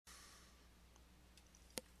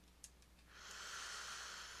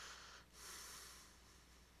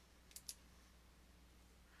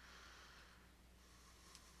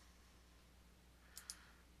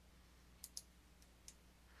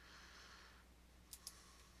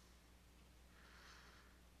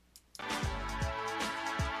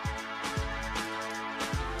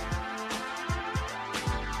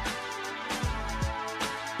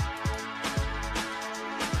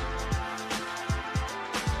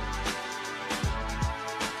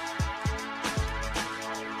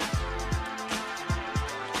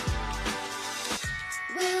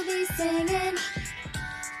singing.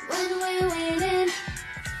 When we're winning,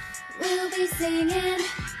 we'll be singing.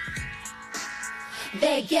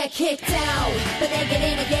 They get kicked out, but they get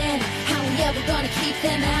in again. How we ever gonna keep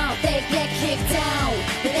them out? They get kicked out,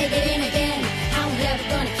 but they get in again. How we ever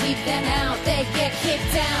gonna keep them out? They get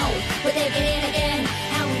kicked out, but they get in again.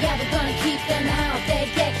 How we ever gonna keep them out? They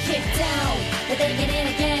get kicked out, but they get in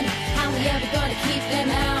again. How we ever gonna keep them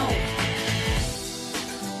out?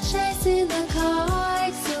 Chasing the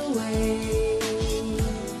kites away,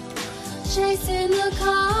 chasing the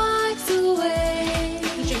kites away.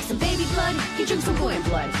 He drinks some baby blood, he drinks some boy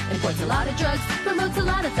blood, imports a lot of drugs, promotes a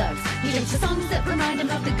lot of thugs. He drinks the songs that remind him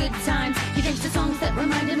of the good times. He drinks the songs that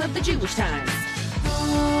remind him of the Jewish times.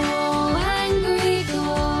 Oh, angry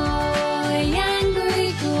goy,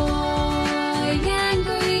 angry goy,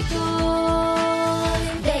 angry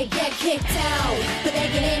goy. They get kicked out, but they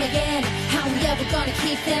get in again. How we ever gonna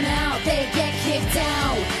keep them out? They get kicked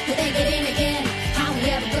out, but they get in again. How we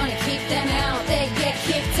ever gonna keep them out? They get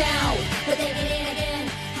kicked out, but they get in again.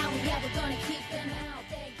 How we ever gonna keep them out?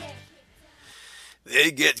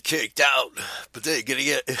 They get kicked out, but they get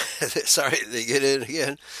in. Sorry, they get in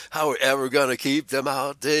again. How we ever gonna keep them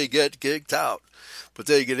out? They get kicked out, but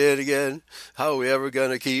they get in again. How we ever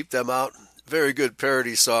gonna keep them out? Very good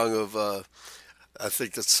parody song of. I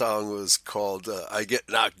think the song was called "I Get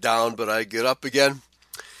Knocked Down, but I Get Up Again."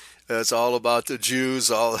 It's all about the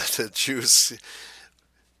Jews. All the Jews,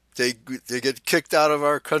 they get kicked out of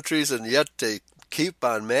our countries, and yet they keep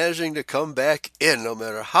on managing to come back in. No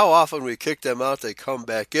matter how often we kick them out, they come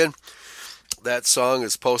back in. That song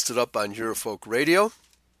is posted up on Eurofolk Radio.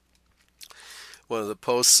 One of the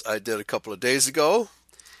posts I did a couple of days ago,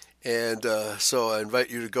 and so I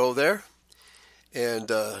invite you to go there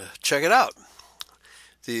and check it out.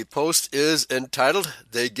 The post is entitled,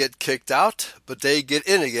 "They Get Kicked Out, but They Get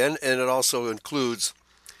In Again," and it also includes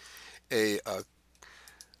a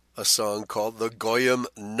song called "The Goyim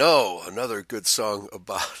Know," another good song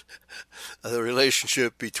about the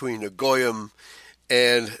relationship between the Goyim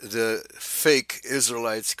and the fake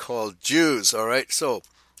Israelites called Jews. All right, so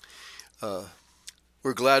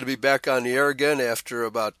we're glad to be back on the air again after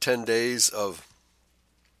about 10 days of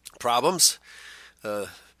problems.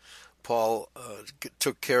 Paul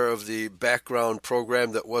took care of the background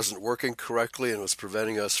program that wasn't working correctly and was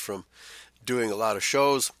preventing us from doing a lot of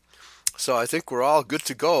shows. So I think we're all good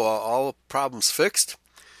to go, all problems fixed.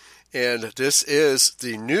 And this is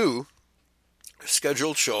the new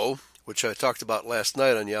scheduled show, which I talked about last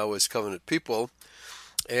night on Yahweh's Covenant People.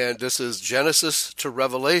 And this is Genesis to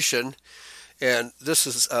Revelation. And this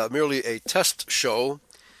is merely a test show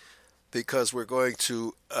because we're going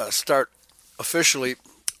to start officially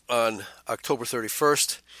on October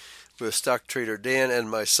 31st with Stock Trader Dan and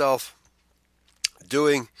myself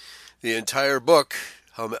doing the entire book.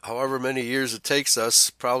 However many years it takes us,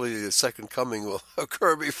 probably the second coming will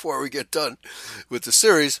occur before we get done with the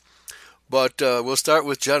series. But we'll start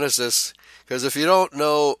with Genesis, because if you don't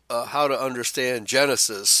know how to understand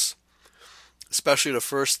Genesis, especially the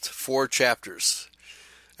first 4 chapters,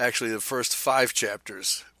 actually the first 5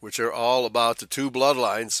 chapters, which are all about the 2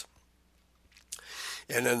 bloodlines,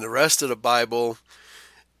 and then the rest of the Bible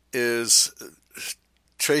is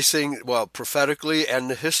tracing, well, prophetically and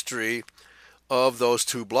the history of those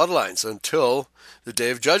 2 bloodlines until the day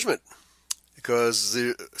of judgment. Because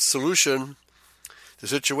the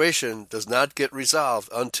situation does not get resolved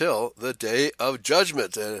until the day of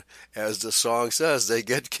judgment. And as the song says, they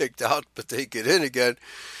get kicked out, but they get in again.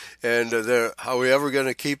 And how are we ever going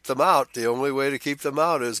to keep them out? The only way to keep them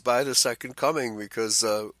out is by the second coming, because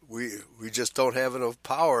we just don't have enough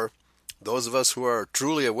power. Those of us who are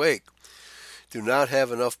truly awake do not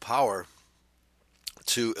have enough power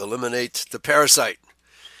to eliminate the parasite.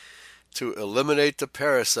 To eliminate the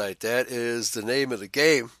parasite, that is the name of the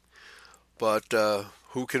game. But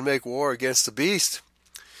who can make war against the beast?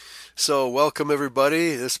 So welcome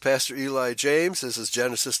everybody. This is Pastor Eli James. This is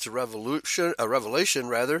Genesis to Revelation,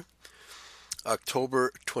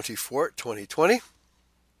 October 24, 2020.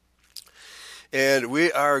 And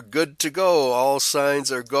we are good to go. All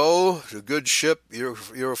signs are go. The good ship,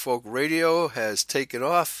 Eurofolk Radio, has taken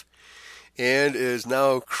off and is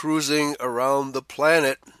now cruising around the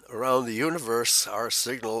planet, around the universe. Our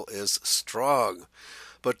signal is strong.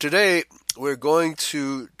 But today we're going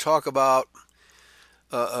to talk about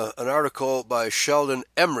an article by Sheldon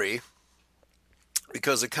Emry,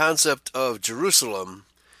 because the concept of Jerusalem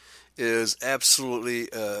is absolutely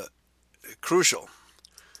crucial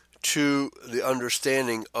to the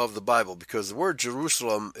understanding of the Bible, because the word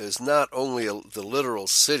Jerusalem is not only the literal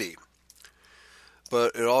city,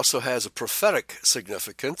 but it also has a prophetic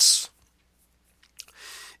significance.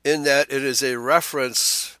 in that it is a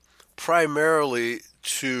reference primarily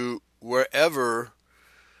to wherever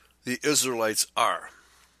the Israelites are.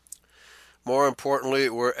 More importantly,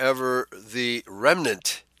 wherever the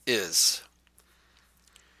remnant is.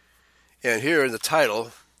 And here in the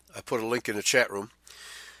title, I put a link in the chat room,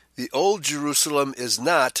 "The Old Jerusalem is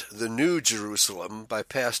Not the New Jerusalem" by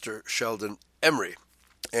Pastor Sheldon Emry.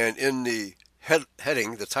 And in the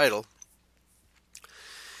heading, the title,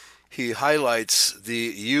 he highlights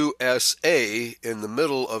the USA in the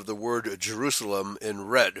middle of the word Jerusalem in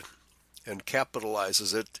red and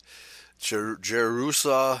capitalizes it,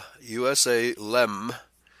 JerUSAlem.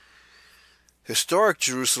 Historic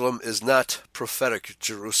Jerusalem is not prophetic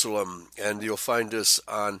Jerusalem. And you'll find this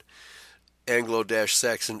on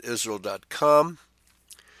anglo-saxonisrael.com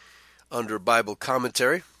under Bible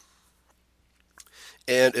commentary.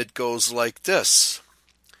 And it goes like this,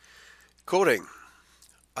 quoting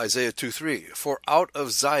Isaiah 2:3, "For out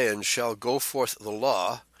of Zion shall go forth the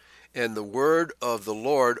law, and the word of the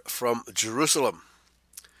Lord from Jerusalem."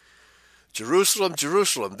 Jerusalem,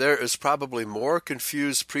 Jerusalem. There is probably more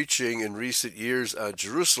confused preaching in recent years on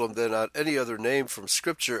Jerusalem than on any other name from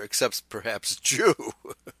Scripture except perhaps Jew.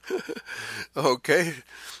 Okay?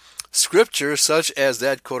 Scripture, such as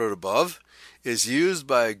that quoted above, is used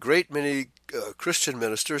by a great many Christian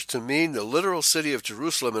ministers to mean the literal city of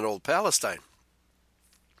Jerusalem in Old Palestine.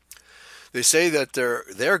 They say that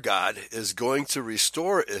their God is going to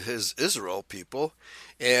restore his Israel people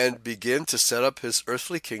and begin to set up his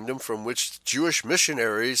earthly kingdom, from which Jewish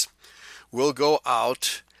missionaries will go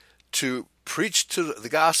out to preach to the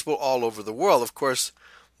gospel all over the world. Of course,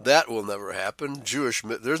 that will never happen.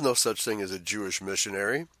 There's no such thing as a Jewish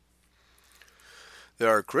missionary. There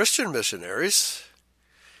are Christian missionaries,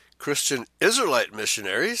 Christian Israelite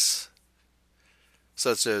missionaries,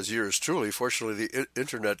 such as yours truly. Fortunately, the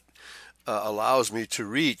internet allows me to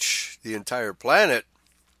reach the entire planet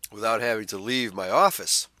without having to leave my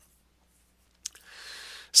office.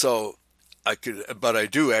 So I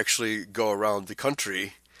do actually go around the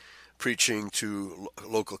country preaching to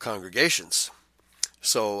local congregations.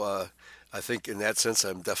 So I think in that sense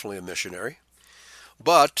I'm definitely a missionary.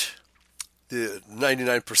 But the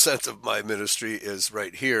 99% of my ministry is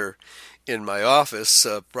right here in my office,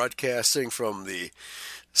 broadcasting from the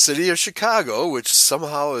city of Chicago, which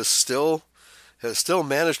somehow has still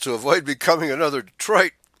managed to avoid becoming another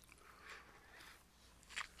Detroit.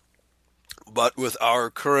 But with our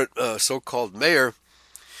current so-called mayor,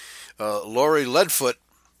 Lori Leadfoot,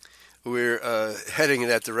 we're heading in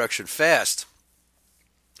that direction fast.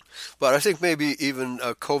 But I think maybe even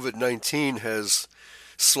COVID-19 has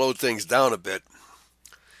slowed things down a bit.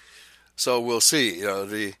 So we'll see.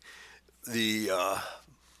 The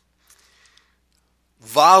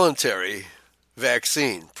voluntary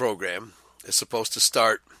vaccine program is supposed to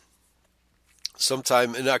start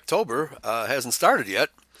sometime in October. Hasn't started yet.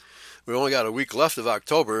 We only got a week left of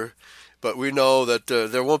October, but we know that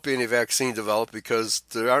there won't be any vaccine developed because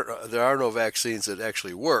there are no vaccines that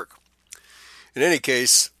actually work. In any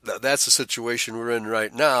case, that's the situation we're in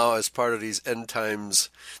right now as part of these end times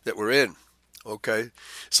that we're in. Okay,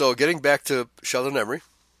 so getting back to Sheldon Emry,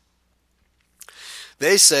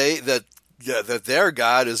 they say that their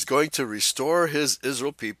God is going to restore his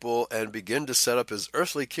Israel people and begin to set up his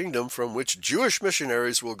earthly kingdom, from which Jewish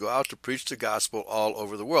missionaries will go out to preach the gospel all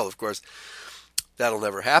over the world. Of course, that'll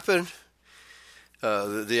never happen.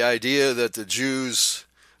 The idea that the Jews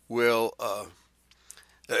will...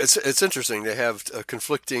 It's interesting. They have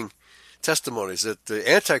conflicting testimonies that the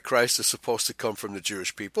Antichrist is supposed to come from the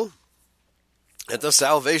Jewish people, and the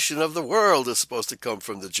salvation of the world is supposed to come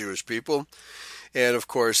from the Jewish people. And, of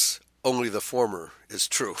course, only the former is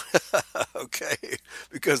true, okay,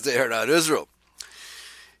 because they are not Israel.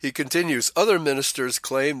 He continues, other ministers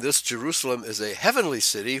claim this Jerusalem is a heavenly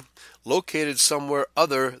city located somewhere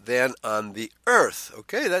other than on the earth.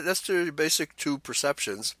 Okay, that's the basic two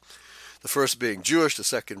perceptions. The first being Jewish, the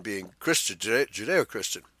second being Christian,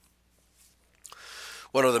 Judeo-Christian.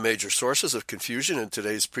 One of the major sources of confusion in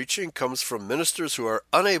today's preaching comes from ministers who are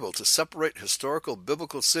unable to separate historical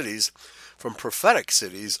biblical cities from prophetic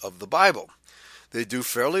cities of the Bible. They do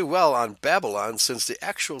fairly well on Babylon, since the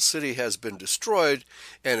actual city has been destroyed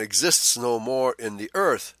and exists no more in the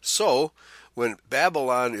earth. So, when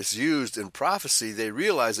Babylon is used in prophecy, they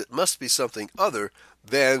realize it must be something other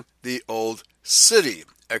than the old city.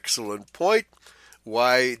 Excellent point.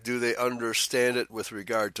 Why do they understand it with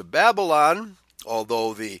regard to Babylon?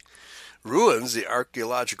 Although the ruins, the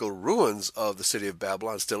archaeological ruins of the city of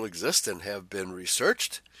Babylon still exist and have been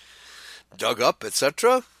researched, dug up,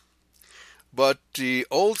 etc. But the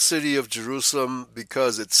old city of Jerusalem,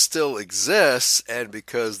 because it still exists and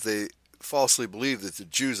because they falsely believe that the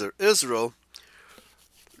Jews are Israel,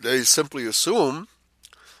 they simply assume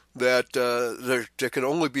that there can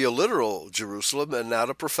only be a literal Jerusalem and not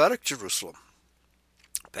a prophetic Jerusalem.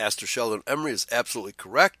 Pastor Sheldon Emry is absolutely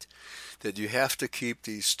correct that you have to keep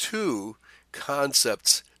these two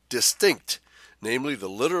concepts distinct, namely the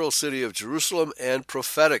literal city of Jerusalem and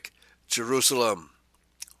prophetic Jerusalem.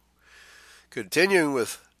 Continuing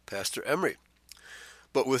with Pastor Emry.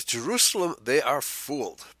 But with Jerusalem they are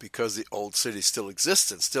fooled, because the old city still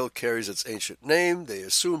exists and still carries its ancient name. They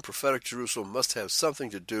assume prophetic Jerusalem must have something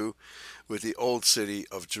to do with the old city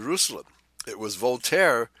of Jerusalem. It was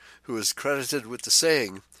Voltaire who is credited with the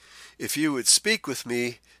saying, "If you would speak with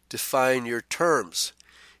me, define your terms."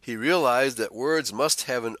 He realized that words must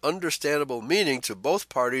have an understandable meaning to both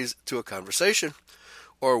parties to a conversation,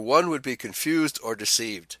 or one would be confused or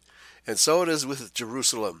deceived. And so it is with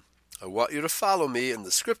Jerusalem. I want you to follow me in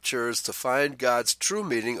the scriptures to find God's true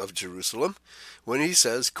meaning of Jerusalem when he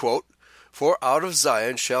says, quote, "For out of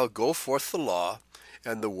Zion shall go forth the law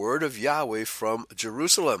and the word of Yahweh from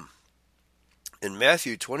Jerusalem." In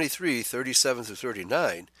Matthew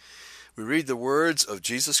 23:37-39, we read the words of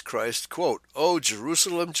Jesus Christ, quote, "O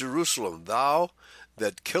Jerusalem, Jerusalem, thou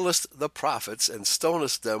that killest the prophets and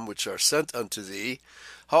stonest them which are sent unto thee,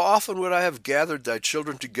 how often would I have gathered thy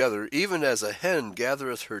children together, even as a hen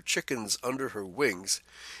gathereth her chickens under her wings,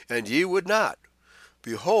 and ye would not?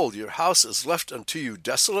 Behold, your house is left unto you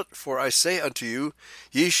desolate, for I say unto you,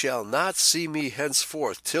 ye shall not see me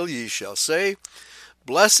henceforth, till ye shall say,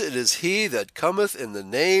 Blessed is he that cometh in the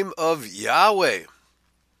name of Yahweh."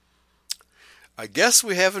 I guess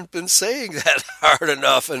we haven't been saying that hard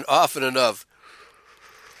enough and often enough.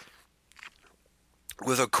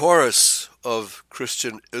 With a chorus of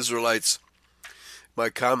Christian Israelites. My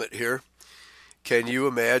comment here, can you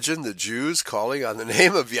imagine the Jews calling on the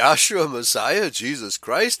name of Yahshua Messiah, Jesus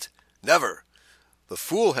Christ? Never. The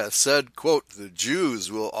fool hath said, quote, "The Jews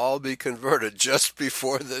will all be converted just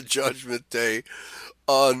before the judgment day,"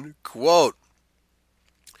 unquote.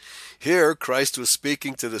 Here Christ was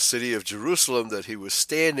speaking to the city of Jerusalem, that he was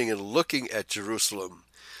standing and looking at Jerusalem,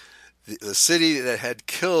 the city that had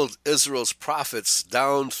killed Israel's prophets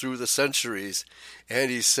down through the centuries. And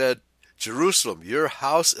he said, "Jerusalem, your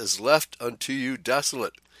house is left unto you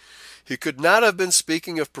desolate." He could not have been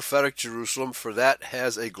speaking of prophetic Jerusalem, for that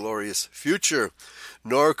has a glorious future.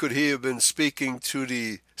 Nor could he have been speaking to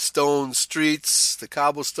the stone streets, the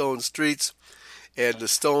cobblestone streets, and the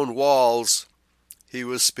stone walls. He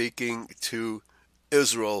was speaking to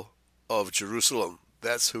Israel of Jerusalem.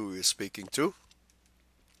 That's who he was speaking to.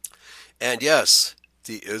 And yes,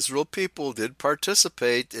 the Israel people did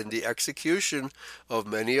participate in the execution of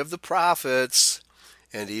many of the prophets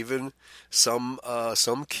and even some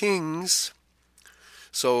kings.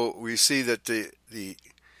 So we see that the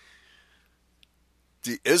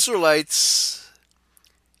Israelites,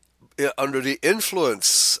 under the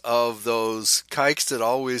influence of those kikes that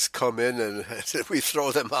always come in and we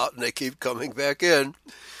throw them out and they keep coming back in,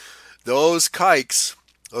 those kikes,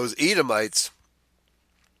 those Edomites,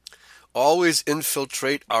 always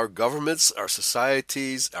infiltrate our governments, our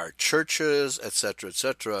societies, our churches,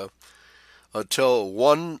 etc., until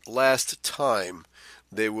one last time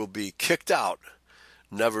they will be kicked out,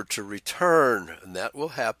 never to return. And that will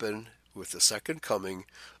happen with the second coming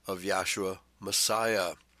of Yahshua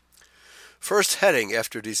Messiah. First heading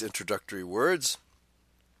after these introductory words,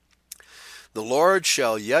 "The Lord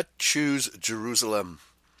shall yet choose Jerusalem."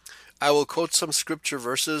 I will quote some scripture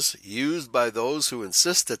verses used by those who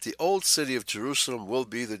insist that the old city of Jerusalem will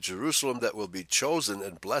be the Jerusalem that will be chosen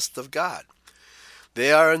and blessed of God.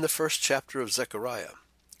 They are in the first chapter of Zechariah.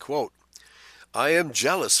 Quote, "I am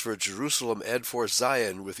jealous for Jerusalem and for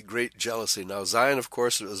Zion with great jealousy." Now Zion, of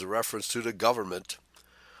course, is a reference to the government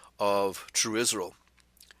of true Israel.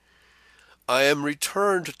 "I am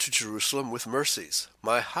returned to Jerusalem with mercies.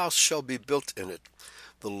 My house shall be built in it.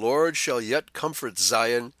 The Lord shall yet comfort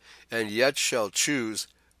Zion, and yet shall choose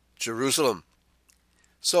Jerusalem."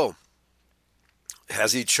 So,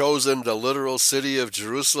 has he chosen the literal city of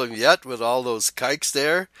Jerusalem yet, with all those kikes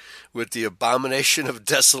there, with the abomination of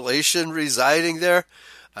desolation residing there?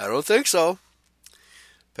 I don't think so.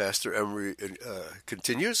 Pastor Emry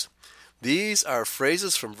continues, "These are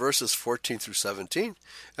phrases from verses 14 through 17,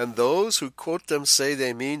 and those who quote them say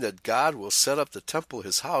they mean that God will set up the temple,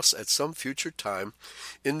 his house, at some future time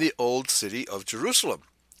in the old city of Jerusalem.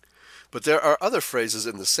 But there are other phrases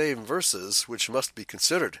in the same verses which must be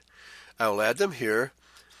considered. I will add them here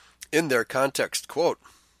in their context. Quote,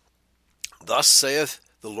 "Thus saith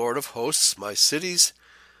the Lord of hosts, my cities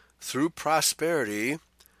through prosperity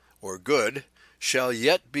or good shall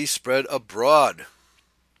yet be spread abroad.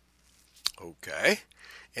 Okay.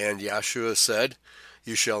 And Yahshua said,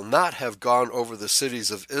 you shall not have gone over the cities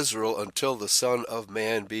of Israel until the Son of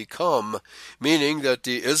Man be come, meaning that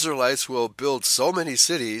the Israelites will build so many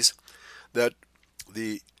cities that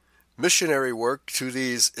the missionary work to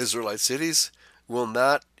these Israelite cities will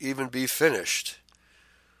not even be finished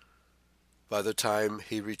by the time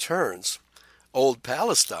he returns. Old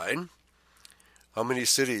Palestine, how many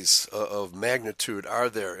cities of magnitude are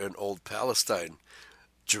there in Old Palestine?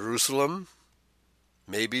 Jerusalem,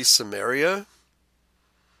 maybe Samaria.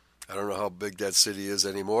 I don't know how big that city is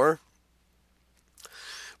anymore.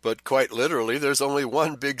 But quite literally, there's only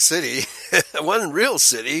one big city, one real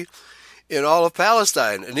city in all of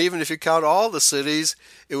Palestine. And even if you count all the cities,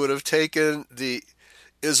 it would have taken the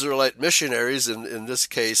Israelite missionaries, in this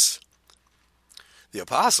case, the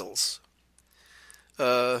apostles,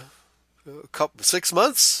 6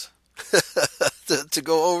 months to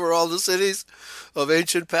go over all the cities of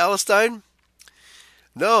ancient Palestine?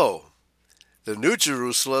 No. The New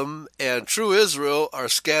Jerusalem and true Israel are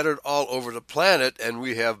scattered all over the planet, and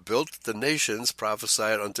we have built the nations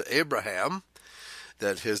prophesied unto Abraham,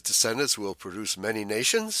 that his descendants will produce many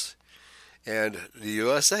nations, and the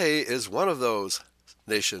USA is one of those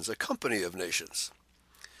nations, a company of nations,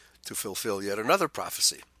 to fulfill yet another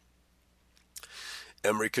prophecy.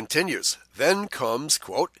 Emry continues, then comes,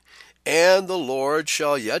 quote, and the Lord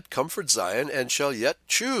shall yet comfort Zion, and shall yet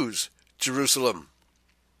choose Jerusalem.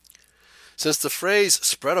 Since the phrase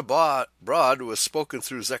spread abroad was spoken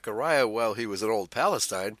through Zechariah while he was in Old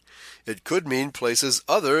Palestine, it could mean places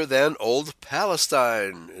other than Old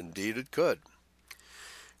Palestine. Indeed it could.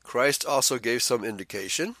 Christ also gave some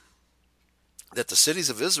indication that the cities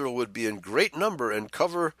of Israel would be in great number and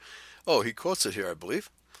cover, he quotes it here, I believe.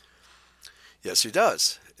 Yes, he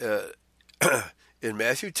does. In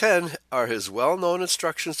Matthew 10 are his well-known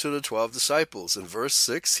instructions to the 12 disciples. In verse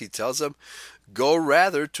 6, he tells them, go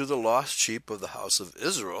rather to the lost sheep of the house of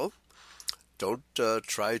Israel. Don't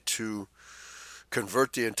try to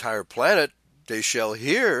convert the entire planet. They shall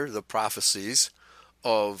hear the prophecies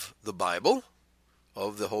of the Bible,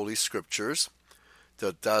 of the Holy Scriptures.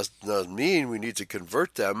 That does not mean we need to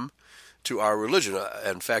convert them to our religion.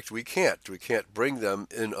 In fact, we can't. We can't bring them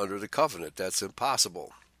in under the covenant. That's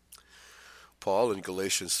impossible. Paul in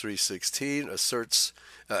Galatians 3:16 asserts,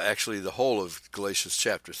 actually the whole of Galatians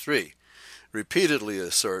chapter 3, repeatedly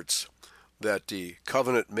asserts that the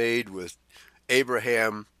covenant made with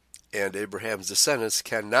Abraham and Abraham's descendants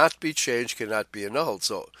cannot be changed, cannot be annulled.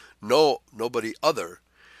 So nobody other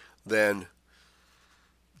than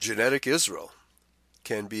genetic Israel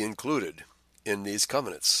can be included in these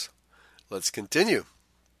covenants. Let's continue.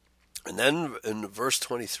 And then in verse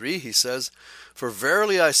 23 he says, for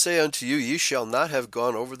verily I say unto you, ye shall not have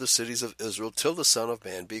gone over the cities of Israel till the Son of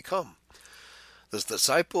Man be come. The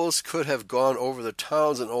disciples could have gone over the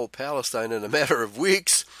towns in Old Palestine in a matter of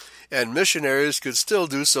weeks, and missionaries could still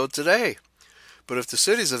do so today. But if the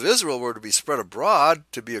cities of Israel were to be spread abroad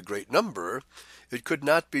to be a great number, it could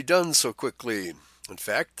not be done so quickly. In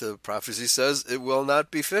fact, the prophecy says it will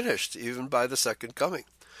not be finished, even by the second coming.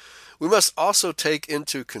 We must also take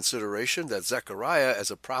into consideration that Zechariah, as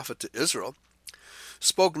a prophet to Israel,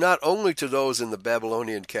 spoke not only to those in the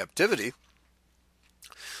Babylonian captivity,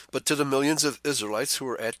 but to the millions of Israelites who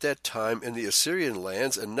were at that time in the Assyrian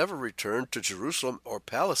lands and never returned to Jerusalem or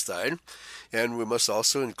Palestine. And we must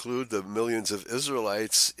also include the millions of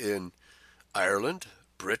Israelites in Ireland,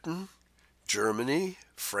 Britain, Germany,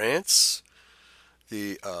 France,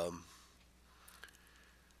 the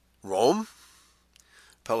Rome,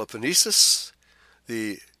 Peloponnesus.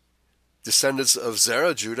 The descendants of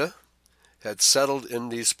Zerah, Judah, had settled in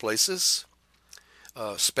these places.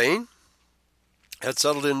 Spain had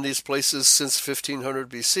settled in these places since 1500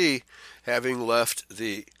 BC, having left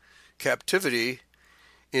the captivity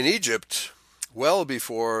in Egypt well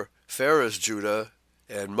before Pharaoh's Judah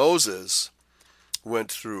and Moses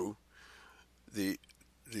went through the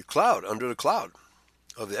cloud, under the cloud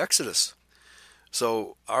of the Exodus.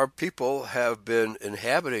 So our people have been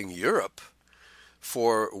inhabiting Europe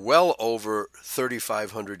for well over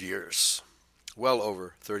 3,500 years. Well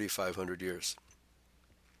over 3,500 years.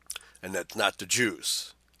 And that's not the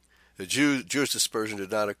Jews. The Jewish dispersion did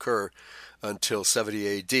not occur until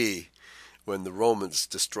 70 AD when the Romans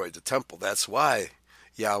destroyed the temple. That's why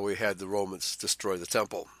Yahweh had the Romans destroy the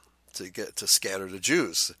temple, to scatter the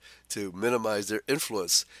Jews, to minimize their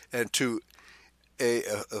influence, and to a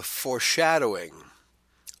foreshadowing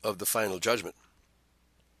of the final judgment.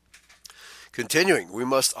 Continuing, we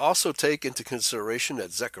must also take into consideration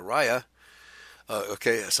that Zechariah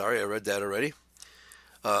Okay, sorry, I read that already.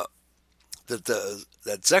 That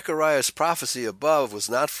Zechariah's prophecy above was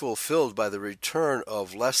not fulfilled by the return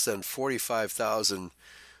of less than 45,000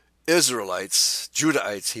 Israelites,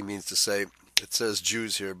 Judahites, he means to say. It says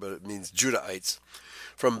Jews here, but it means Judahites.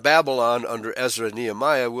 From Babylon under Ezra and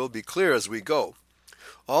Nehemiah will be clear as we go.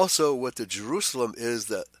 Also, what the Jerusalem is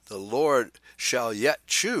that the Lord shall yet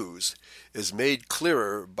choose is made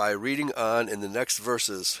clearer by reading on in the next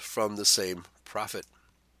verses from the same prophet.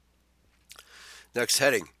 Next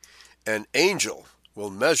heading, an angel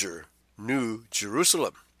will measure New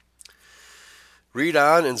Jerusalem. Read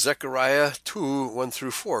on in Zechariah 2, 1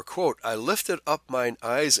 through 4. Quote, I lifted up mine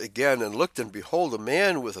eyes again and looked, and behold, a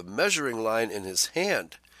man with a measuring line in his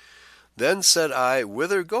hand. Then said I,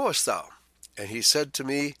 Whither goest thou? And he said to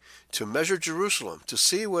me, To measure Jerusalem, to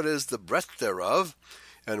see what is the breadth thereof,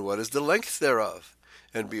 and what is the length thereof.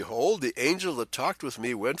 And behold, the angel that talked with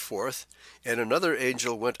me went forth, and another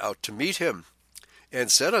angel went out to meet him,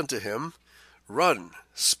 and said unto him, Run,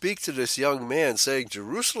 speak to this young man, saying,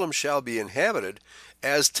 Jerusalem shall be inhabited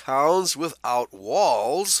as towns without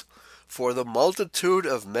walls, for the multitude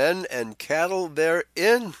of men and cattle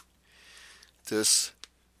therein. This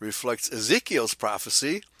reflects Ezekiel's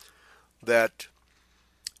prophecy that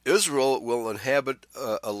Israel will inhabit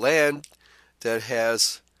a land that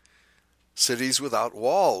has cities without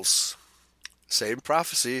walls. Same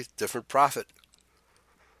prophecy, different prophet.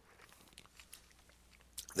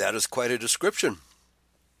 That is quite a description.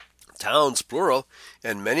 Towns, plural,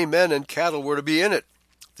 and many men and cattle were to be in it.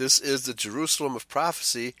 This is the Jerusalem of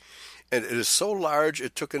prophecy, and it is so large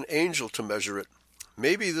it took an angel to measure it.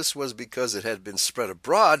 Maybe this was because it had been spread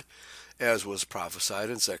abroad, as was prophesied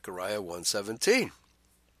in Zechariah 1:17.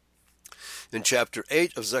 In chapter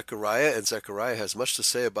 8 of Zechariah, and Zechariah has much to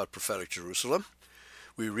say about prophetic Jerusalem,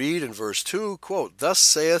 we read in verse 2, quote, Thus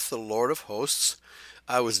saith the Lord of hosts,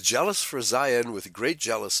 I was jealous for Zion with great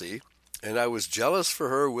jealousy, and I was jealous for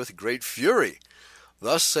her with great fury.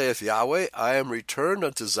 Thus saith Yahweh, I am returned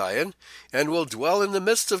unto Zion, and will dwell in the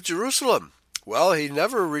midst of Jerusalem. Well, he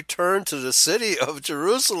never returned to the city of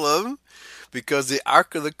Jerusalem, because the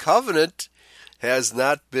Ark of the Covenant has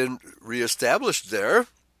not been reestablished there,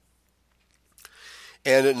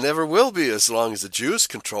 and it never will be as long as the Jews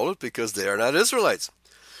control it, because they are not Israelites.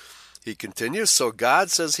 He continues, so God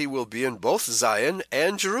says he will be in both Zion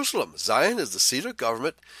and Jerusalem. Zion is the seat of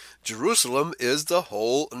government. Jerusalem is the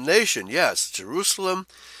whole nation. Yes, Jerusalem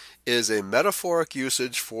is a metaphoric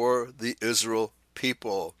usage for the Israel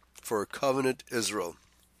people, for covenant Israel.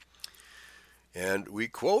 And we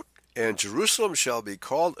quote, and Jerusalem shall be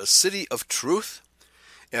called a city of truth,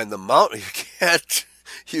 and the mountain,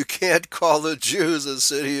 you can't call the Jews a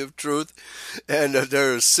city of truth, and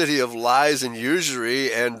they're a city of lies and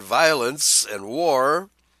usury and violence and war.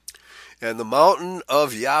 And the mountain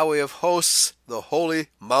of Yahweh of hosts, the holy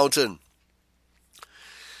mountain.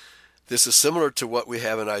 This is similar to what we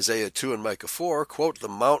have in Isaiah 2 and Micah 4, quote, the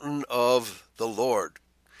mountain of the Lord.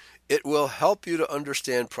 It will help you to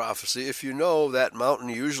understand prophecy if you know that mountain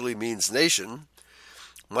usually means nation.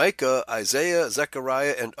 Micah, Isaiah,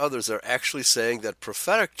 Zechariah, and others are actually saying that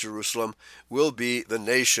prophetic Jerusalem will be the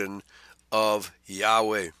nation of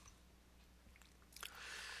Yahweh.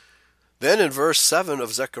 Then in verse 7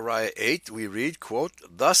 of Zechariah 8 we read, quote,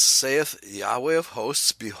 Thus saith Yahweh of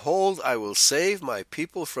hosts, Behold, I will save my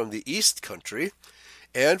people from the east country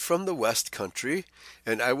and from the west country,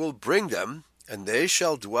 and I will bring them, and they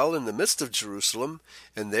shall dwell in the midst of Jerusalem,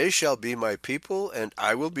 and they shall be my people, and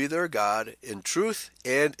I will be their God, in truth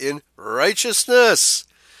and in righteousness.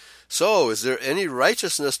 So, is there any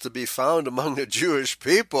righteousness to be found among the Jewish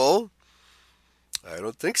people? I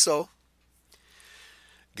don't think so.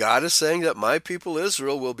 God is saying that my people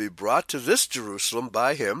Israel will be brought to this Jerusalem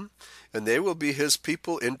by him, and they will be his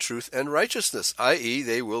people in truth and righteousness, i.e.,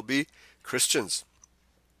 they will be Christians.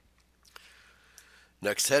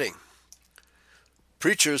 Next heading.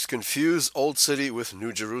 Preachers confuse Old City with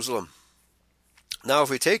New Jerusalem. Now, if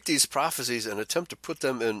we take these prophecies and attempt to put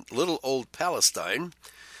them in little old Palestine,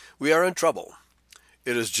 we are in trouble.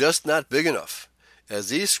 It is just not big enough. As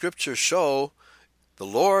these scriptures show, the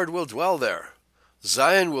Lord will dwell there.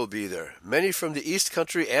 Zion will be there, many from the east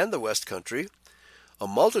country and the west country, a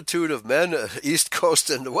multitude of men, east coast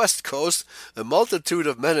and the west coast, a multitude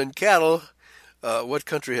of men and cattle. What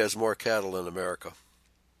country has more cattle than America?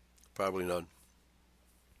 Probably none.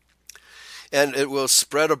 And it will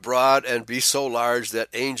spread abroad and be so large that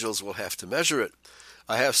angels will have to measure it.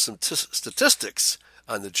 I have some statistics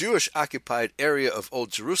on the Jewish-occupied area of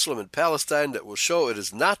Old Jerusalem in Palestine that will show it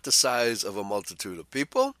is not the size of a multitude of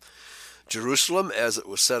people. Jerusalem, as it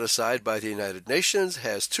was set aside by the United Nations,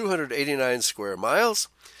 has 289 square miles.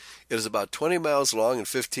 It is about 20 miles long and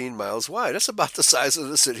 15 miles wide. That's about the size of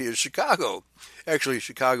the city of Chicago. Actually,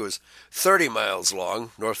 Chicago is 30 miles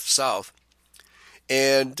long, north to south,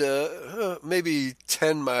 and maybe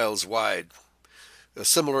 10 miles wide. A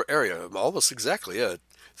similar area, almost exactly, yeah.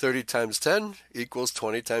 30 times 10 equals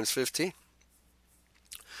 20 times 15.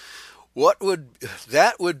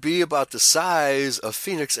 That would be about the size of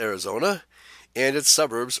Phoenix, Arizona, and its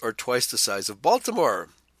suburbs are twice the size of Baltimore.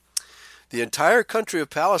 The entire country of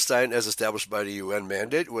Palestine, as established by the UN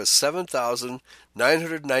mandate, was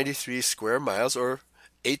 7,993 square miles, or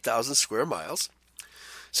 8,000 square miles.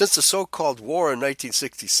 Since the so-called war in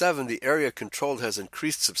 1967, the area controlled has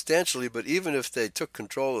increased substantially, but even if they took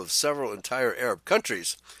control of several entire Arab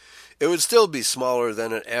countries, it would still be smaller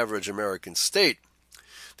than an average American state.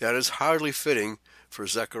 That is hardly fitting for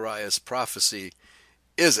Zechariah's prophecy,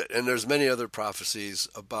 is it? And there's many other prophecies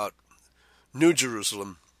about New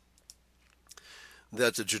Jerusalem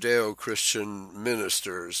that the Judeo-Christian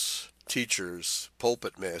ministers, teachers,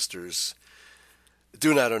 pulpit masters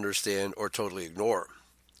do not understand or totally ignore.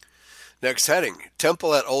 Next heading,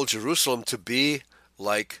 Temple at Old Jerusalem to be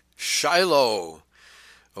like Shiloh.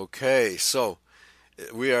 Okay, so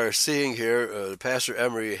we are seeing here, Pastor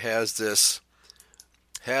Emry has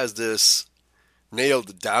this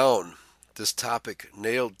nailed down, this topic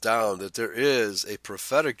nailed down, that there is a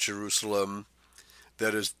prophetic Jerusalem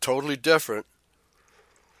that is totally different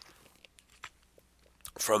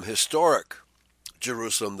from historic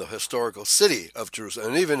Jerusalem, the historical city of Jerusalem.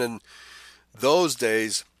 And even in those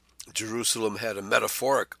days, Jerusalem had a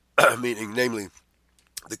metaphoric meaning, namely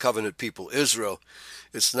the covenant people Israel.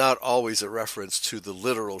 It's not always a reference to the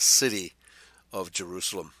literal city of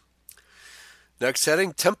Jerusalem. Next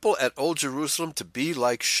heading, Temple at Old Jerusalem to be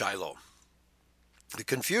like Shiloh. The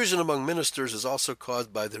confusion among ministers is also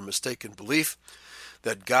caused by their mistaken belief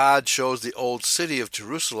that God chose the old city of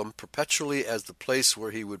Jerusalem perpetually as the place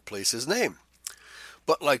where he would place his name.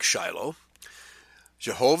 But like Shiloh,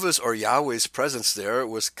 Jehovah's or Yahweh's presence there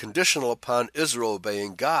was conditional upon Israel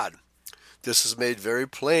obeying God. This is made very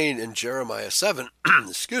plain in Jeremiah 7,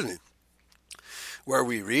 where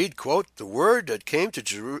we read, quote, the word that came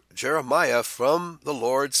to Jeremiah from the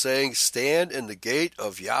Lord, saying, stand in the gate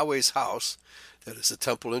of Yahweh's house, that is the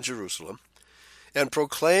temple in Jerusalem, and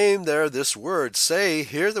proclaim there this word, say,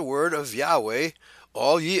 hear the word of Yahweh,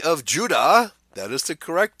 all ye of Judah. That is the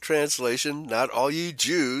correct translation, not all ye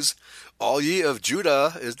Jews. All ye of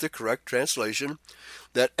Judah is the correct translation,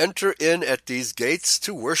 that enter in at these gates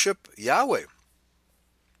to worship Yahweh.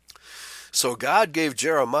 So God gave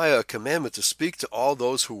Jeremiah a commandment to speak to all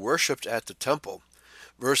those who worshipped at the temple.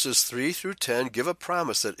 Verses 3 through 10 give a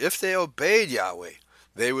promise that if they obeyed Yahweh,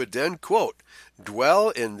 they would then, quote, dwell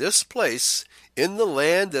in this place, in the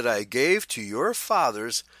land that I gave to your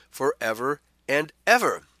fathers forever and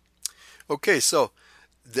ever. Okay, so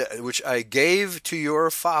which I gave to your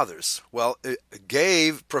fathers. Well, it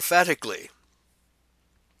gave prophetically.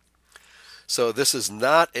 So this is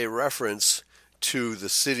not a reference to the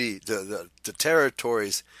city, the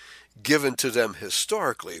territories given to them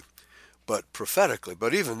historically, but prophetically.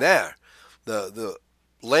 But even there, the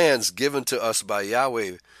lands given to us by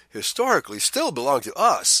Yahweh historically still belong to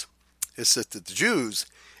us. It's that the Jews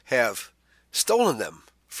have stolen them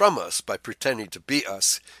from us by pretending to be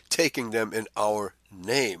us, taking them in our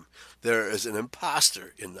name. There is an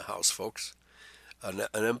imposter in the house, folks. An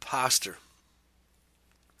imposter.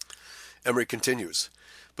 Emry continues,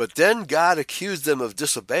 but then God accused them of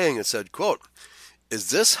disobeying and said, quote,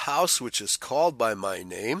 is this house which is called by my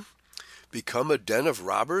name become a den of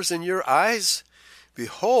robbers in your eyes?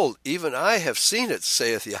 Behold, even I have seen it,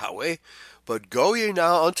 saith Yahweh. But go ye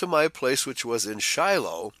now unto my place which was in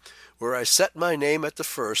Shiloh, where I set my name at the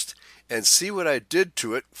first, and see what I did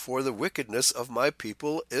to it for the wickedness of my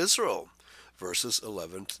people Israel. Verses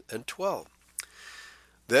 11 and 12.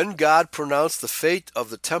 Then God pronounced the fate of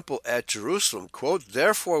the temple at Jerusalem, quote,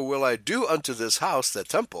 therefore will I do unto this house, the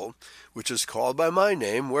temple, which is called by my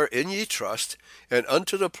name, wherein ye trust, and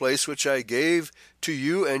unto the place which I gave to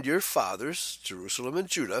you and your fathers, Jerusalem and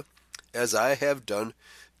Judah, as I have done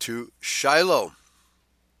to Shiloh.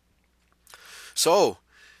 So,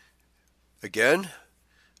 again,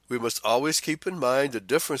 we must always keep in mind the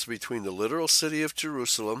difference between the literal city of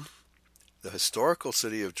Jerusalem, the historical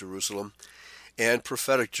city of Jerusalem, and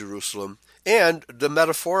prophetic Jerusalem, and the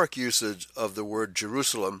metaphoric usage of the word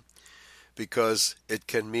Jerusalem, because it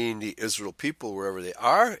can mean the Israel people wherever they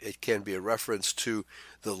are. It can be a reference to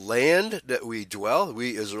the land that we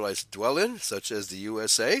Israelites dwell in, such as the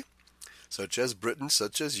USA, such as Britain,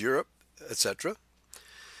 such as Europe, etc.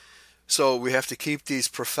 So we have to keep these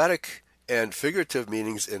prophetic and figurative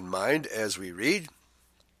meanings in mind as we read.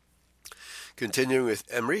 Continuing with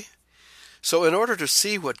Emry. So in order to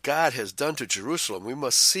see what God has done to Jerusalem, we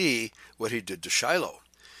must see what he did to Shiloh.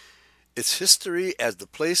 Its history as the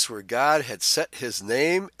place where God had set his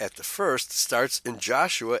name at the first starts in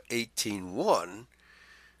Joshua 18:1,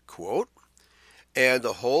 quote, "And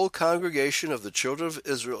the whole congregation of the children of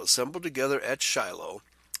Israel assembled together at Shiloh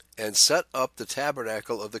and set up the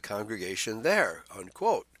tabernacle of the congregation there,"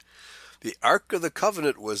 unquote. The Ark of the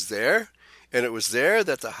Covenant was there, and it was there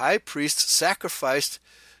that the high priest sacrificed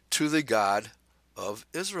to the God of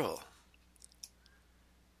Israel.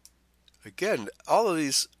 Again, all of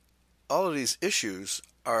these issues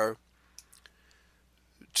are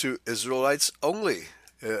to Israelites only.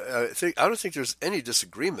 I don't think there's any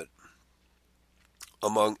disagreement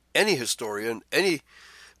among any historian, any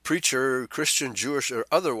preacher, Christian, Jewish, or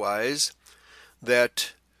otherwise,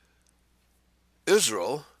 that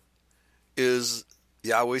Israel is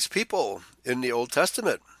Yahweh's people in the Old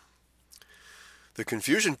Testament. The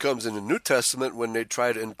confusion comes in the New Testament when they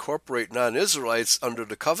try to incorporate non-Israelites under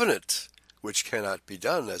the covenant, which cannot be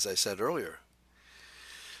done, as I said earlier.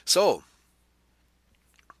 So,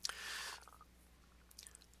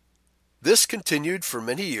 this continued for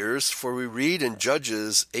many years, for we read in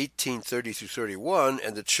Judges 18:30 through 31,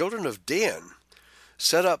 "And the children of Dan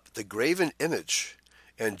set up the graven image,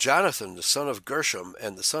 and Jonathan the son of Gershom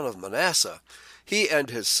and the son of Manasseh, he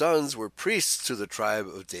and his sons were priests to the tribe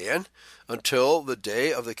of Dan until the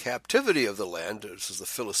day of the captivity of the land." This is the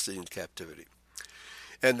Philistine captivity.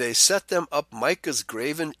 "And they set them up Micah's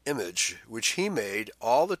graven image, which he made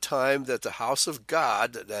all the time that the house of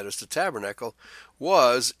God," that is the tabernacle,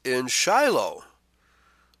 "was in Shiloh."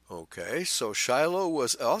 Okay, so Shiloh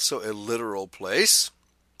was also a literal place,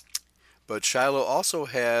 but Shiloh also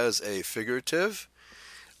has a figurative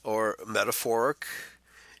or metaphoric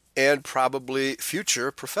and probably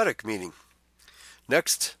future prophetic meaning.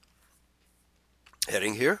 Next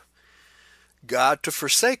heading here, God to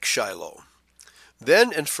forsake Shiloh.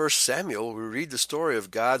 Then in 1 Samuel, we read the story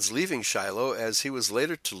of God's leaving Shiloh as he was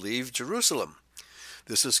later to leave Jerusalem.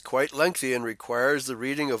 This is quite lengthy and requires the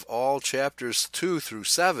reading of all chapters 2 through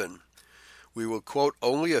 7. We will quote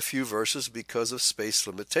only a few verses because of space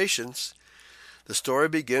limitations. The story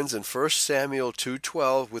begins in 1 Samuel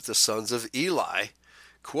 2:12 with the sons of Eli.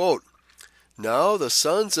 Quote, "Now the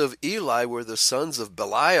sons of Eli were the sons of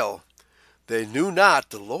Belial. They knew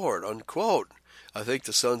not the Lord," unquote. I think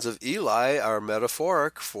the sons of Eli are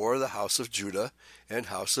metaphoric for the house of Judah and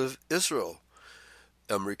house of Israel.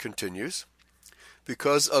 Emry continues,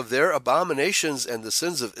 "Because of their abominations and the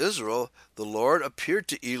sins of Israel, the Lord appeared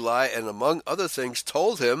to Eli and among other things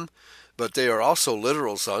told him," but they are also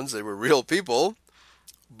literal sons, they were real people,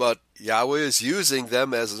 but Yahweh is using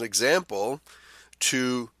them as an example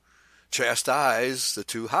to chastise the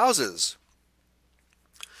two houses.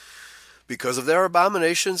 "Because of their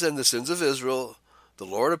abominations and the sins of Israel, the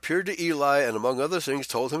Lord appeared to Eli, and among other things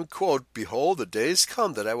told him, quote, 'Behold, the days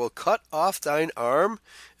come that I will cut off thine arm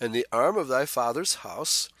and the arm of thy father's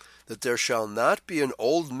house, that there shall not be an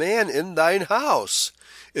old man in thine house.'"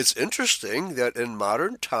 It's interesting that in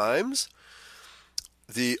modern times,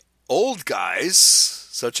 the old guys,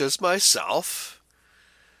 such as myself,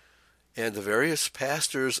 and the various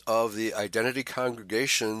pastors of the identity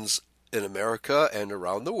congregations in America and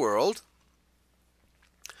around the world,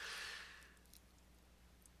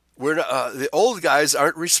 the old guys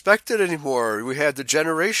aren't respected anymore. We had the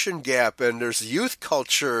generation gap, and there's youth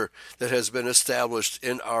culture that has been established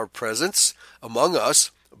in our presence among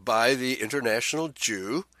us by the international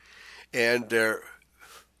Jew and their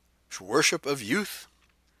worship of youth.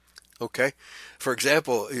 Okay? For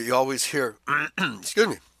example, you always hear,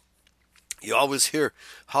 you always hear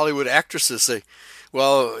Hollywood actresses say,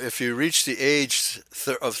 well, if you reach the age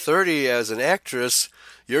of 30 as an actress,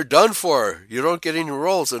 you're done for. You don't get any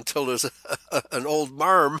roles until there's an old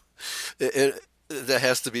marm that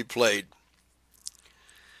has to be played.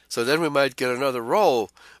 So then we might get another role.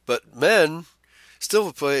 But men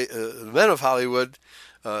still play, men of Hollywood,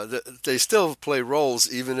 they still play roles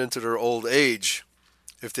even into their old age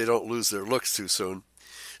if they don't lose their looks too soon.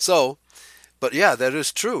 So, but yeah, that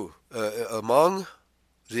is true. Among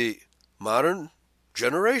the modern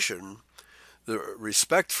generation, the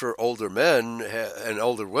respect for older men and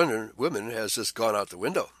older women has just gone out the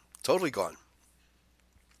window, totally gone.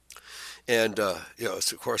 And,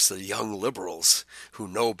 it's, of course, the young liberals who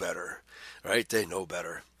know better, right? They know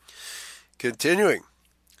better. Continuing.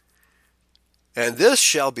 "And this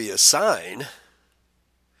shall be a sign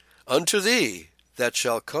unto thee that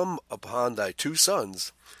shall come upon thy two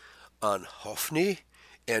sons, on Hophni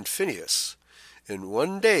and Phinehas. In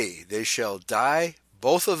one day they shall die,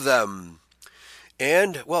 both of them.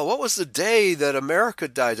 And, well, what was the day that America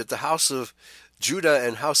died, that the house of Judah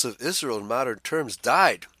and house of Israel in modern terms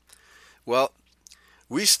died? Well,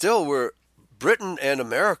 we still were Britain and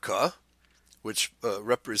America, which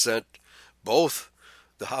represent both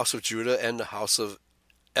the house of Judah and the house of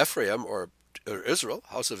Ephraim, or Israel,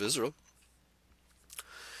 house of Israel.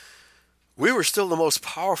 We were still the most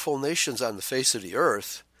powerful nations on the face of the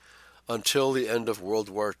earth until the end of World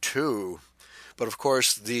War II. But of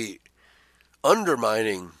course, the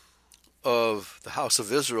undermining of the house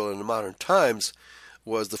of Israel in the modern times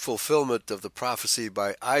was the fulfillment of the prophecy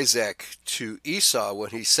by Isaac to Esau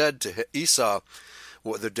when he said to Esau,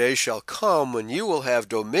 "Well, the day shall come when you will have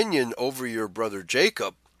dominion over your brother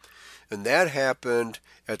Jacob." And that happened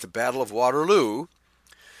at the Battle of Waterloo,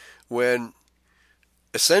 when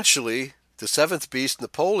essentially the seventh beast,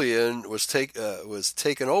 Napoleon, was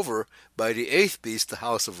taken over by the eighth beast, the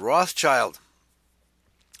House of Rothschild.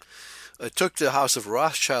 It took the House of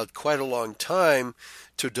Rothschild quite a long time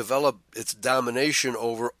to develop its domination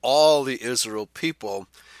over all the Israel people,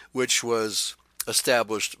 which was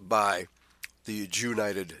established by the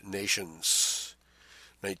United Nations.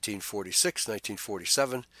 1946,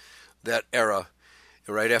 1947, that era,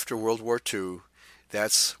 right after World War II,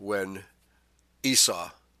 that's when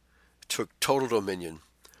Esau took total dominion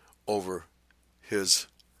over his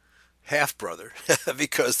half-brother,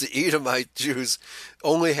 because the Edomite Jews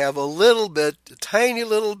only have a little bit, a tiny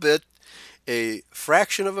little bit, a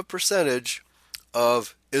fraction of a percentage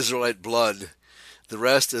of Israelite blood. The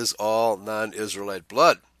rest is all non-Israelite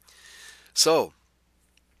blood. So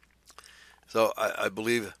I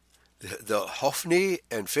believe the Hophni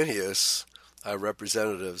and Phinehas are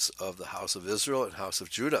representatives of the house of Israel and house of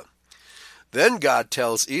Judah. Then God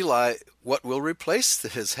tells Eli what will replace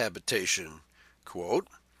his habitation. Quote,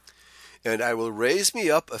 "And I will raise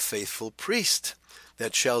me up a faithful priest,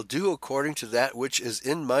 that shall do according to that which is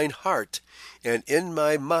in mine heart and in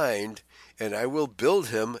my mind, and I will build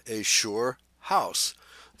him a sure house."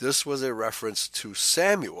 This was a reference to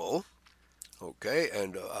Samuel, okay,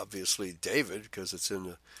 and obviously David, because it's in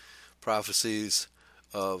the prophecies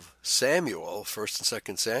of Samuel, 1st and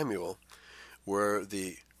 2nd Samuel, where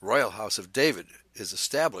the royal house of David is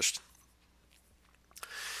established.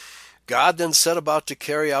 God then set about to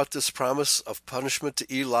carry out this promise of punishment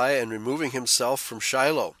to Eli and removing himself from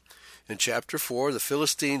Shiloh. In chapter 4, the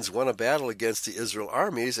Philistines won a battle against the Israel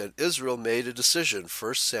armies, and Israel made a decision.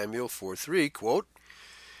 1 Samuel 4:3, quote,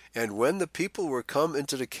 "And when the people were come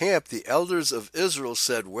into the camp, the elders of Israel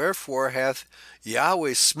said, Wherefore hath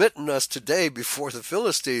Yahweh smitten us today before the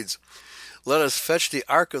Philistines? Let us fetch the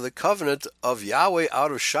ark of the covenant of Yahweh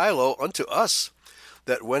out of Shiloh unto us,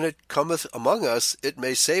 that when it cometh among us, it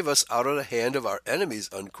may save us out of the hand of our enemies."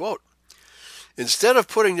 Unquote. Instead of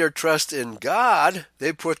putting their trust in God,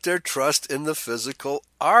 they put their trust in the physical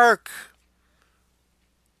ark.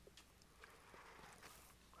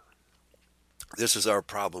 This is our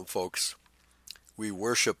problem, folks. We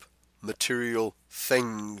worship material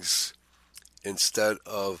things instead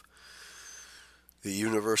of the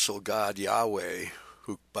universal God Yahweh,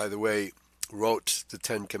 who, by the way, wrote the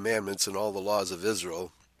 10 Commandments and all the laws of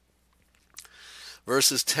Israel.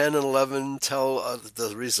 Verses 10 and 11 tell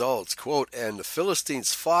the results. Quote, "And the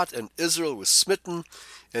Philistines fought, and Israel was smitten,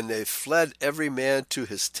 and they fled every man to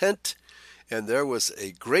his tent, and there was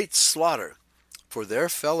a great slaughter. For there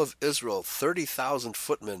fell of Israel 30,000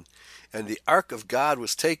 footmen, and the ark of God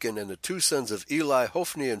was taken, and the two sons of Eli,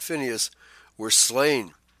 Hophni and Phinehas, were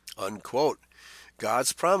slain." Unquote.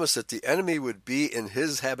 God's promise that the enemy would be in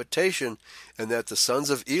his habitation and that the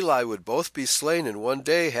sons of Eli would both be slain in one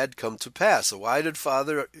day had come to pass. So why did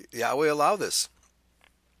Father Yahweh allow this?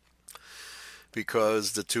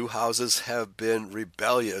 Because the two houses have been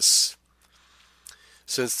rebellious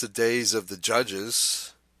since the days of the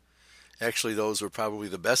judges. Actually, those were probably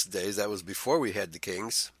the best days. That was before we had the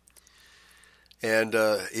kings. And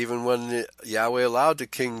even when Yahweh allowed the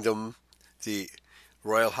kingdom, the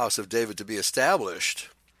royal house of David, to be established,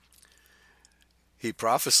 he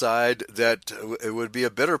prophesied that it would be a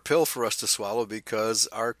bitter pill for us to swallow because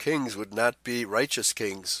our kings would not be righteous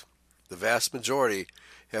kings. The vast majority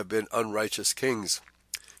have been unrighteous kings.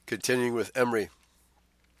 Continuing with Emry.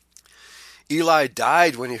 Eli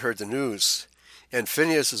died when he heard the news, and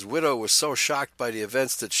Phinehas' widow was so shocked by the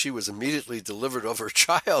events that she was immediately delivered of her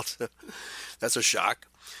child. That's a shock.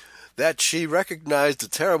 That she recognized the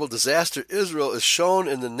terrible disaster Israel is shown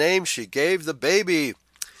in the name she gave the baby.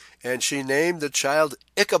 And she named the child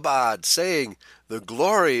Ichabod, saying, "The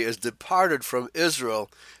glory is departed from Israel,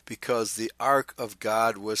 because the ark of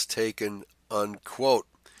God was taken." Unquote.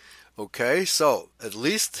 Okay, so at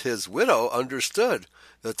least his widow understood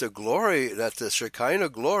that the Shekinah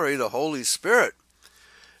glory, the Holy Spirit,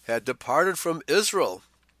 had departed from Israel,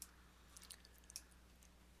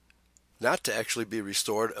 not to actually be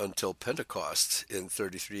restored until Pentecost in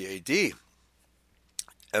 33 A.D.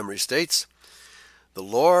 Emry states, the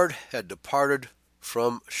Lord had departed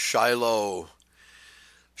from Shiloh.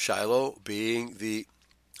 Shiloh being the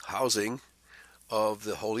housing of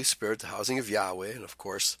the Holy Spirit, the housing of Yahweh, and of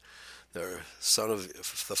course, the Son of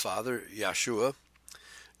the Father, Yeshua.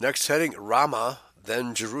 Next heading, Ramah,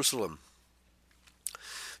 then Jerusalem.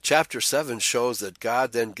 Chapter 7 shows that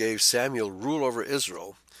God then gave Samuel rule over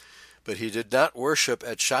Israel, but he did not worship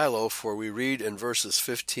at Shiloh, for we read in verses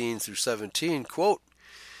 15 through 17, quote,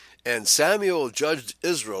 and Samuel judged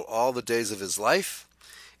Israel all the days of his life,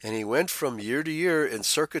 and he went from year to year in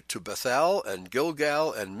circuit to Bethel and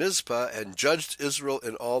Gilgal and Mizpah, and judged Israel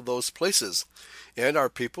in all those places. And our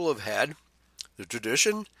people have had the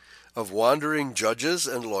tradition of wandering judges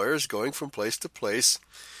and lawyers going from place to place,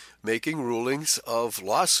 making rulings of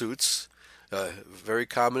lawsuits, very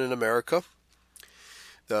common in America,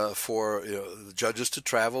 for the judges to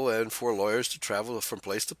travel and for lawyers to travel from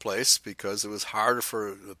place to place, because it was harder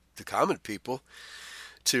for the common people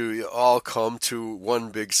to all come to one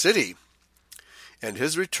big city. And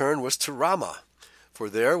his return was to Ramah, for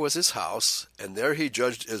there was his house, and there he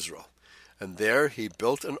judged Israel, and there he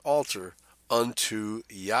built an altar unto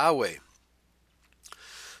Yahweh.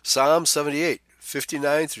 Psalm 78,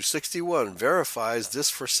 59 through 61 verifies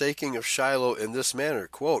this forsaking of Shiloh in this manner,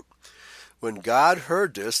 quote, when God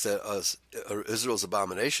heard this, that Israel's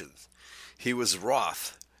abominations, he was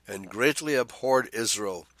wroth, and greatly abhorred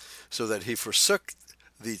Israel, so that he forsook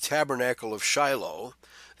the tabernacle of Shiloh,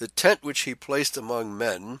 the tent which he placed among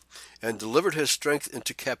men, and delivered his strength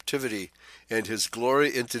into captivity, and his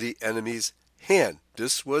glory into the enemy's hand.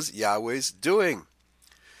 This was Yahweh's doing.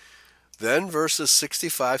 Then verses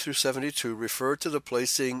 65 through 72 refer to the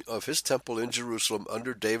placing of his temple in Jerusalem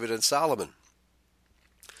under David and Solomon.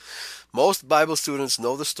 Most Bible students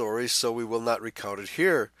know the story, so we will not recount it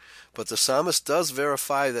here, but the psalmist does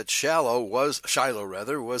verify that Shiloh was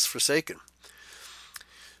forsaken.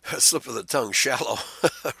 Slip of the tongue, shallow,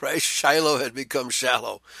 right? Shiloh had become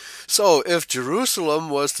shallow. So if Jerusalem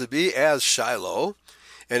was to be as Shiloh,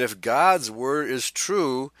 and if God's word is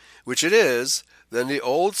true, which it is, then the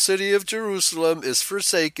old city of Jerusalem is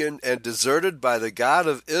forsaken and deserted by the God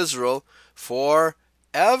of Israel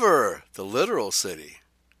forever. The literal city,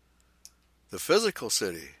 the physical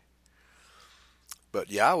city. But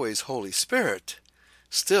Yahweh's Holy Spirit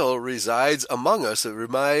still resides among us. It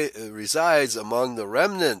resides among the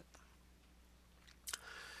remnant.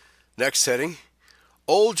 Next heading,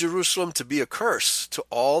 Old Jerusalem to be a curse to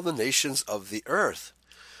all the nations of the earth.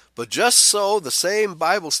 But just so the same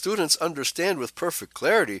Bible students understand with perfect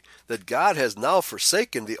clarity that God has now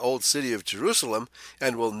forsaken the old city of Jerusalem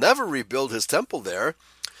and will never rebuild his temple there,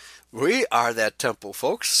 we are that temple,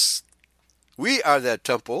 folks. We are that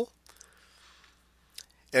temple.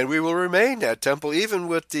 And we will remain that temple even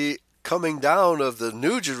with the coming down of the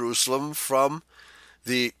new Jerusalem from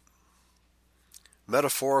the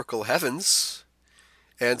metaphorical heavens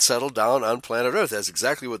and settle down on planet Earth. That's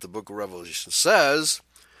exactly what the book of Revelation says,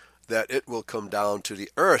 that it will come down to the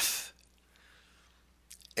earth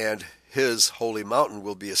and his holy mountain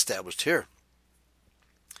will be established here.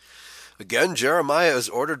 Again, Jeremiah is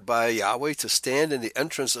ordered by Yahweh to stand in the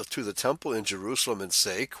entrance to the temple in Jerusalem and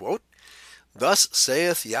say, quote, thus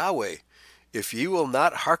saith Yahweh, if ye will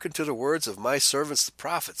not hearken to the words of my servants the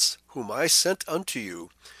prophets, whom I sent unto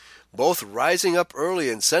you, both rising up early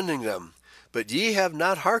and sending them, but ye have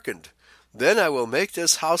not hearkened, then I will make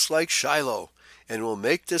this house like Shiloh, and will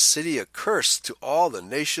make this city a curse to all the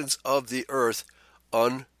nations of the earth,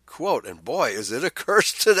 unquote. And boy, is it a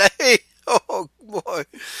curse today. Oh boy,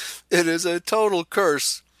 it is a total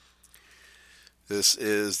curse. This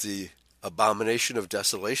is the abomination of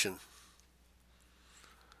desolation.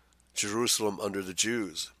 Jerusalem under the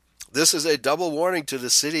Jews. This is a double warning to the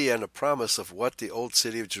city and a promise of what the old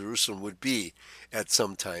city of Jerusalem would be at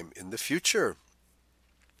some time in the future.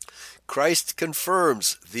 Christ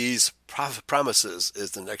confirms these promises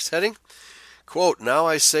is the next heading. Quote, now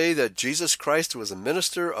I say that Jesus Christ was a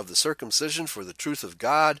minister of the circumcision for the truth of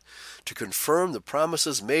God, to confirm the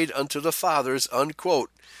promises made unto the fathers, unquote,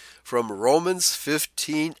 from Romans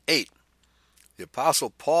 15:8. The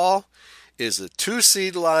Apostle Paul is a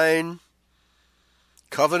two-seed line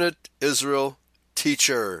covenant Israel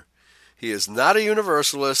teacher. He is not a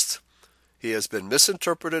universalist. He has been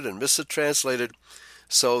misinterpreted and mistranslated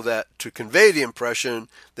so that to convey the impression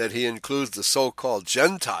that he includes the so-called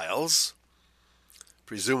Gentiles,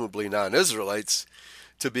 presumably non-Israelites,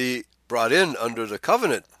 to be brought in under the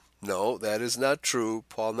covenant. No, that is not true.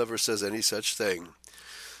 Paul never says any such thing.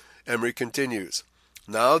 Emry continues,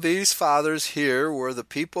 now these fathers here were the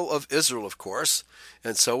people of Israel, of course,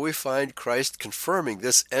 and so we find Christ confirming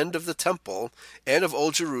this end of the temple and of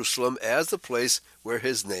Old Jerusalem as the place where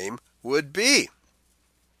his name would be.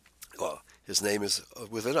 Well, his name is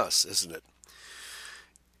within us, isn't it?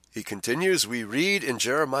 He continues, we read in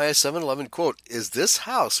Jeremiah 7:11, quote, is this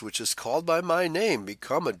house which is called by my name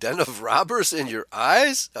become a den of robbers in your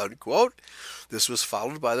eyes? Unquote. This was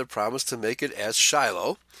followed by the promise to make it as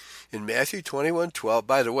Shiloh. In Matthew 21:12,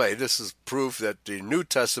 by the way, this is proof that the New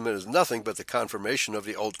Testament is nothing but the confirmation of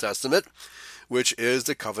the Old Testament, which is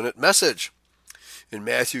the covenant message. In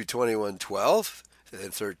Matthew 21:12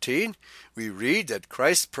 and 13, we read that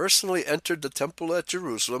Christ personally entered the temple at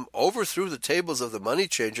Jerusalem, overthrew the tables of the money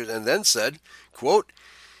changers, and then said, quote,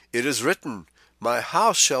 it is written, my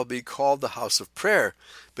house shall be called the house of prayer,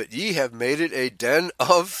 but ye have made it a den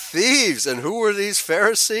of thieves. And who were these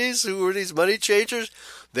Pharisees? Who were these money changers?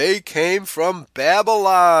 They came from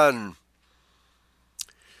Babylon.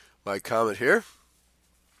 My comment here.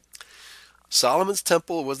 Solomon's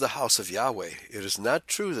temple was the house of Yahweh. It is not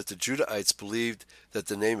true that the Judahites believed that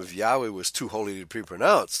the name of Yahweh was too holy to be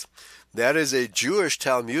pronounced. That is a Jewish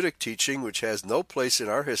Talmudic teaching which has no place in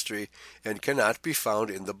our history and cannot be found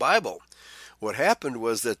in the Bible. What happened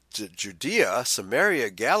was that Judea, Samaria,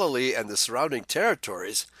 Galilee, and the surrounding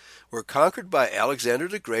territories were conquered by Alexander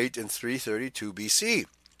the Great in 332 BC.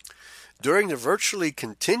 During the virtually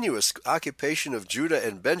continuous occupation of Judah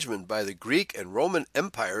and Benjamin by the Greek and Roman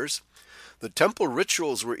empires, the temple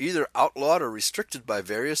rituals were either outlawed or restricted by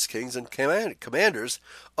various kings and commanders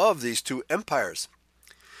of these two empires,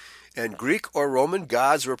 and Greek or Roman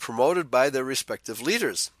gods were promoted by their respective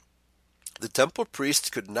leaders. The temple priests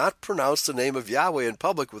could not pronounce the name of Yahweh in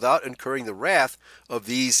public without incurring the wrath of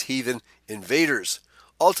these heathen invaders.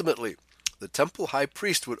 Ultimately, the temple high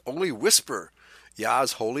priest would only whisper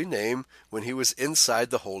Yah's holy name when he was inside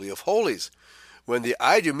the Holy of Holies. When the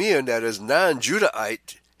Idumean, that is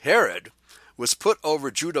non-Judahite, Herod, was put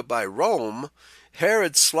over Judah by Rome,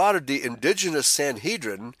 Herod slaughtered the indigenous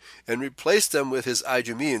Sanhedrin and replaced them with his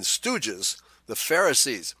Idumean stooges, the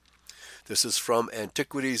Pharisees. This is from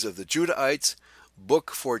Antiquities of the Judahites,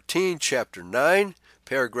 Book 14, Chapter 9,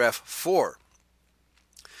 Paragraph 4.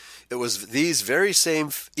 It was these very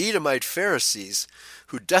same Edomite Pharisees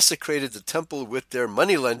who desecrated the temple with their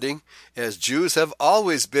money-lending, as Jews have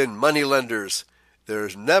always been money-lenders. There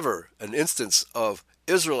is never an instance of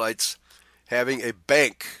Israelites having a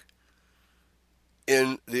bank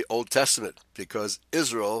in the Old Testament, because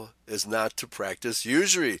Israel is not to practice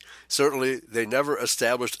usury. Certainly, they never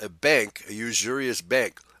established a bank, a usurious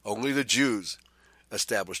bank. Only the Jews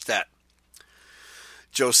established that.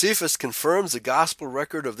 Josephus confirms the gospel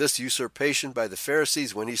record of this usurpation by the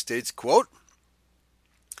Pharisees when he states, quote,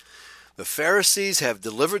 the Pharisees have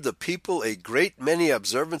delivered the people a great many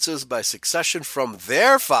observances by succession from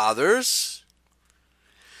their fathers,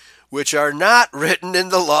 which are not written in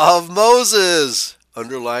the law of Moses.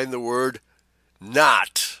 Underline the word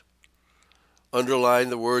not. Underline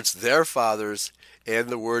the words their fathers and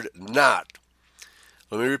the word not.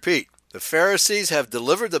 Let me repeat. The Pharisees have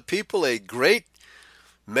delivered the people a great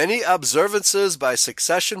many observances by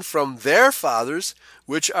succession from their fathers,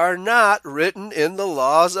 which are not written in the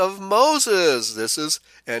laws of Moses. This is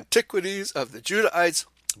Antiquities of the Judahites,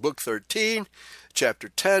 Book 13, Chapter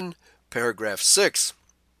 10, Paragraph 6.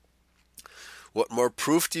 What more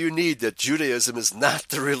proof do you need that Judaism is not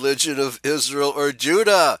the religion of Israel or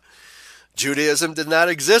Judah? Judaism did not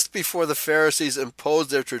exist before the Pharisees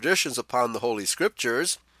imposed their traditions upon the Holy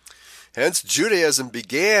Scriptures. Hence, Judaism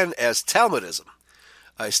began as Talmudism.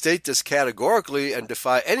 I state this categorically and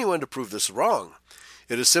defy anyone to prove this wrong.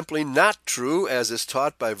 It is simply not true, as is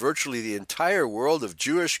taught by virtually the entire world of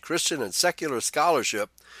Jewish, Christian, and secular scholarship,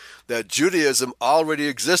 that Judaism already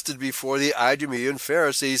existed before the Idumean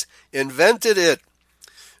Pharisees invented it.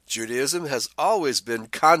 Judaism has always been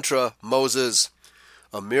contra Moses.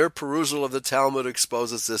 A mere perusal of the Talmud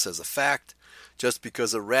exposes this as a fact. Just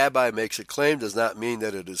because a rabbi makes a claim does not mean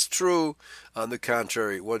that it is true. On the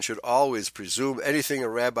contrary, one should always presume anything a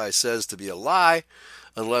rabbi says to be a lie,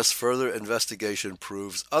 unless further investigation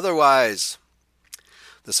proves otherwise.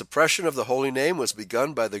 The suppression of the holy name was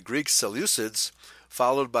begun by the Greek Seleucids,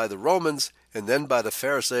 followed by the Romans, and then by the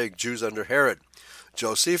Pharisaic Jews under Herod.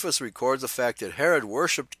 Josephus records the fact that Herod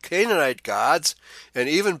worshipped Canaanite gods and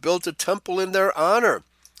even built a temple in their honor.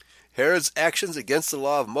 Herod's actions against the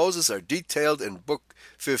law of Moses are detailed in Book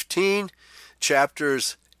 15,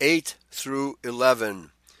 chapters 8 through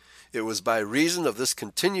 11. It was by reason of this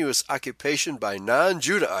continuous occupation by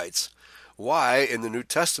non-Judahites why in the New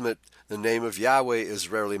Testament the name of Yahweh is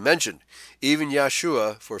rarely mentioned. Even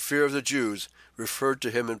Yeshua, for fear of the Jews, referred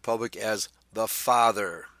to him in public as the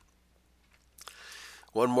Father.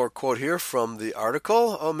 One more quote here from the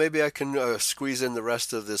article. Oh, maybe I can squeeze in the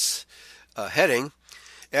rest of this heading.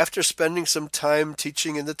 After spending some time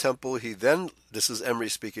teaching in the temple, this is Emry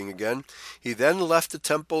speaking again, he then left the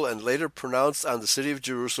temple and later pronounced on the city of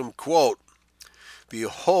Jerusalem, quote,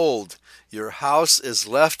 Behold, your house is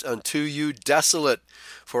left unto you desolate.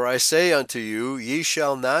 For I say unto you, ye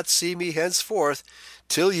shall not see me henceforth,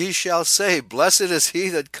 till ye shall say, Blessed is he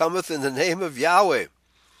that cometh in the name of Yahweh.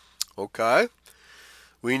 Okay?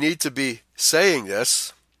 We need to be saying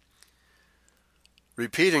this,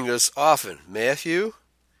 repeating this often. Matthew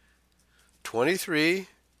 23,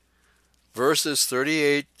 verses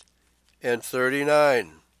 38 and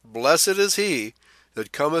 39. Blessed is he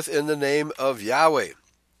that cometh in the name of Yahweh.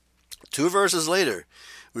 2 verses later,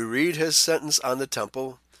 we read his sentence on the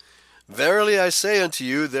temple. Verily I say unto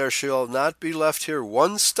you, there shall not be left here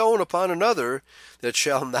one stone upon another that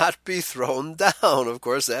shall not be thrown down. Of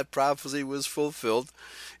course, that prophecy was fulfilled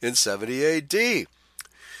in 70 A.D.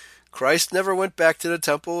 Christ never went back to the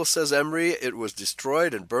temple, says Emry. It was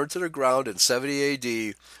destroyed and burned to the ground in 70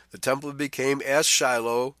 A.D. The temple became as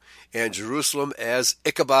Shiloh and Jerusalem as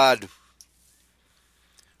Ichabod.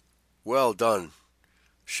 Well done,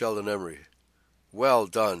 Sheldon Emry. Well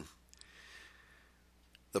done.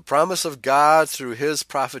 The promise of God through his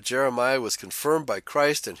prophet Jeremiah was confirmed by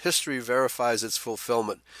Christ, and history verifies its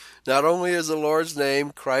fulfillment. Not only is the Lord's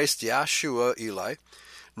name, Christ Yeshua Eli,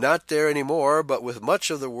 not there anymore, but with much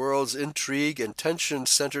of the world's intrigue and tension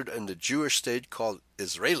centered in the Jewish state called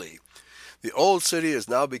Israeli, the old city is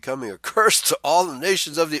now becoming a curse to all the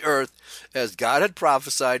nations of the earth, as God had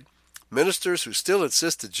prophesied. Ministers who still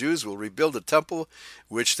insist the Jews will rebuild the temple,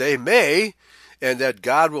 which they may, and that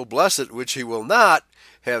God will bless it, which he will not,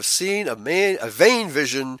 have seen a vain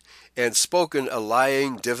vision and spoken a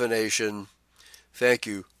lying divination. Thank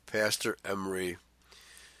you, Pastor Emry.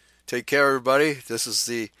 Take care, everybody. This is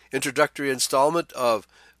the introductory installment of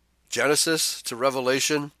Genesis to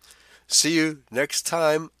Revelation. See you next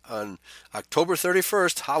time on October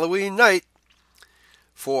 31st, Halloween night,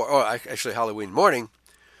 Halloween morning,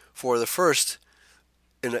 for the first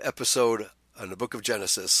in an episode on the book of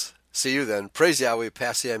Genesis. See you then. Praise Yahweh.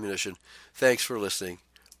 Pass the ammunition. Thanks for listening.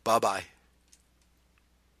 Bye-bye.